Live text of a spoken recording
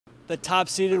The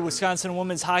top-seeded Wisconsin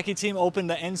women's hockey team opened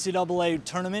the NCAA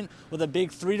tournament with a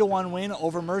big 3-1 win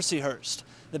over Mercyhurst.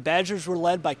 The Badgers were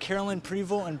led by Carolyn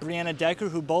Prevost and Brianna Decker,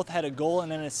 who both had a goal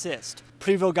and an assist.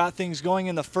 Prevost got things going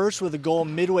in the first with a goal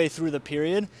midway through the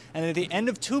period, and at the end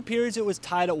of 2 periods it was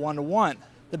tied at 1-1.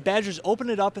 The Badgers opened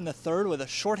it up in the third with a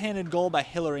shorthanded goal by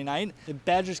Hillary Knight. The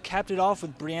Badgers capped it off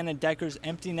with Brianna Decker's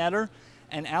empty netter,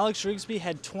 and Alex Rigsby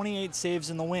had 28 saves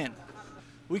in the win.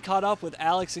 We caught up with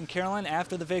Alex and Carolyn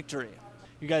after the victory.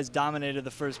 You guys dominated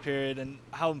the first period, and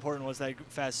how important was that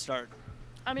fast start?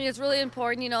 I mean, it's really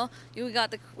important. You know, we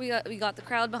got the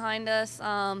crowd behind us.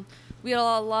 We had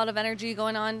a lot of energy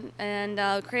going on,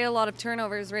 and created a lot of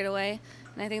turnovers right away.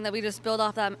 And I think that we just built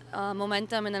off that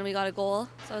momentum, and then we got a goal,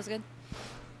 so it was good.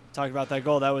 Talk about that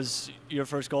goal. That was your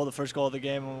first goal, the first goal of the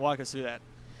game. Walk us through that.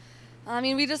 I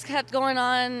mean, we just kept going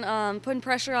on, putting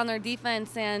pressure on their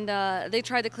defense, and they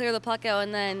tried to clear the puck out,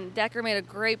 and then Decker made a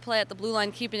great play at the blue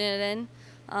line, keeping it in.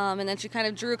 And then she kind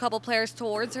of drew a couple players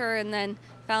towards her and then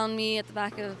found me at the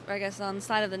back of, I guess, on the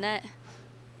side of the net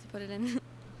to put it in.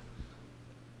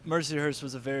 Mercyhurst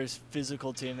was a very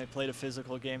physical team. They played a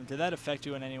physical game. Did that affect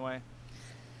you in any way?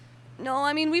 No,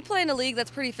 I mean, we play in a league that's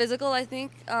pretty physical, I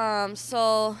think.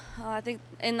 So I think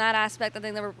in that aspect, I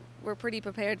think that we're pretty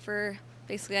prepared for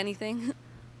basically anything.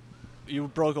 You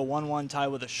broke a 1-1 tie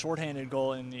with a shorthanded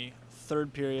goal in the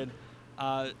third period.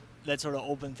 That sort of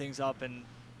opened things up and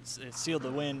it sealed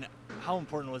the win. How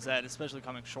important was that, especially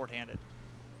coming shorthanded?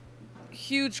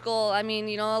 Huge goal. I mean,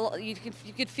 you know, you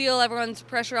could feel everyone's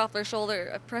pressure off the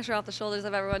shoulders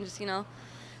of everyone. Just, you know,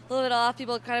 a little bit off.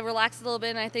 People kind of relaxed a little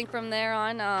bit, and I think from there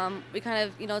on, we kind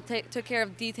of, you know, took care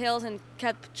of details and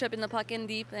kept chipping the puck in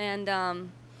deep. And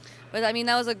but I mean,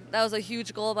 that was a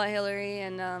huge goal by Hillary,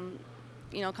 and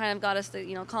you know, kind of got us to,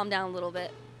 you know, calm down a little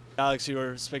bit. Alex, you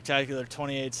were spectacular.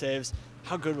 28 saves.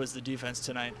 How good was the defense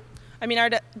tonight? I mean, our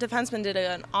defensemen did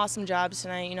an awesome job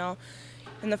tonight. You know,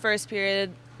 in the first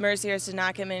period, Mercyhurst did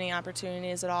not get many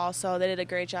opportunities at all, so they did a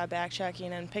great job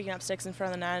back-checking and picking up sticks in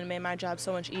front of the net and made my job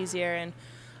so much easier. And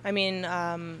I mean,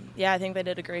 yeah, I think they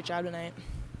did a great job tonight.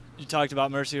 You talked about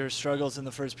Mercyhurst's struggles in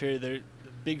the first period. They're a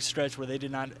big stretch where they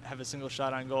did not have a single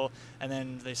shot on goal, and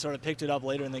then they sort of picked it up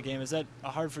later in the game. Is that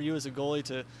hard for you as a goalie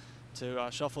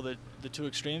to shuffle the two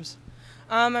extremes?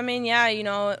 I mean, yeah, you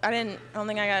know, I don't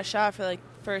think I got a shot for like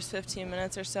first 15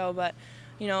 minutes or so, but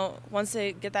you know, once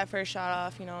they get that first shot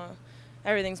off, you know,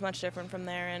 everything's much different from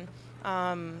there.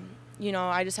 And you know,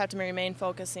 I just have to remain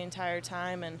focused the entire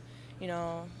time, and you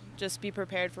know, just be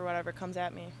prepared for whatever comes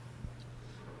at me.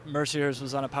 Mercyhurst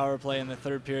was on a power play in the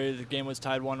third period. The game was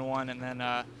tied 1-1, and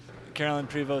then Carolyn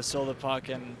Prevost stole the puck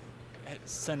and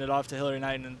sent it off to Hillary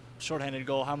Knight in a shorthanded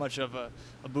goal. How much of a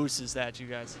boost is that to you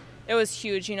guys? It was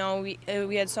huge. You know,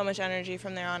 we had so much energy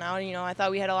from there on out. You know, I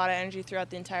thought we had a lot of energy throughout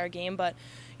the entire game, but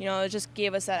you know, it just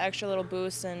gave us that extra little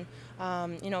boost and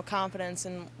you know, confidence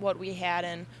in what we had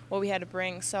and what we had to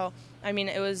bring. So I mean,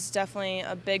 it was definitely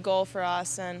a big goal for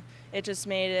us, and it just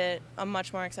made it a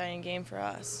much more exciting game for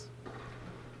us.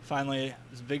 Finally, it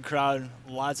was a big crowd,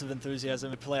 lots of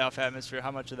enthusiasm, playoff atmosphere.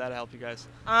 How much did that help you guys?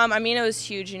 I mean, it was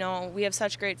huge. You know, we have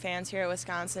such great fans here at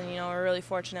Wisconsin. You know, we're really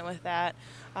fortunate with that.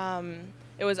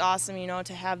 It was awesome, you know,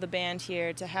 to have the band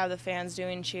here, to have the fans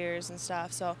doing cheers and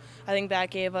stuff. So I think that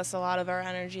gave us a lot of our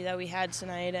energy that we had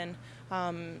tonight, and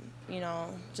you know,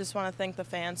 just want to thank the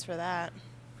fans for that.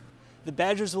 The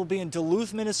Badgers will be in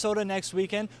Duluth, Minnesota next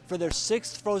weekend for their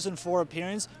 6th Frozen Four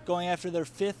appearance, going after their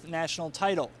 5th national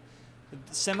title.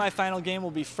 The semifinal game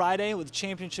will be Friday with the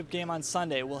championship game on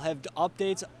Sunday. We'll have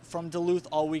updates from Duluth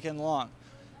all weekend long.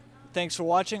 Thanks for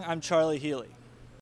watching. I'm Charlie Healy.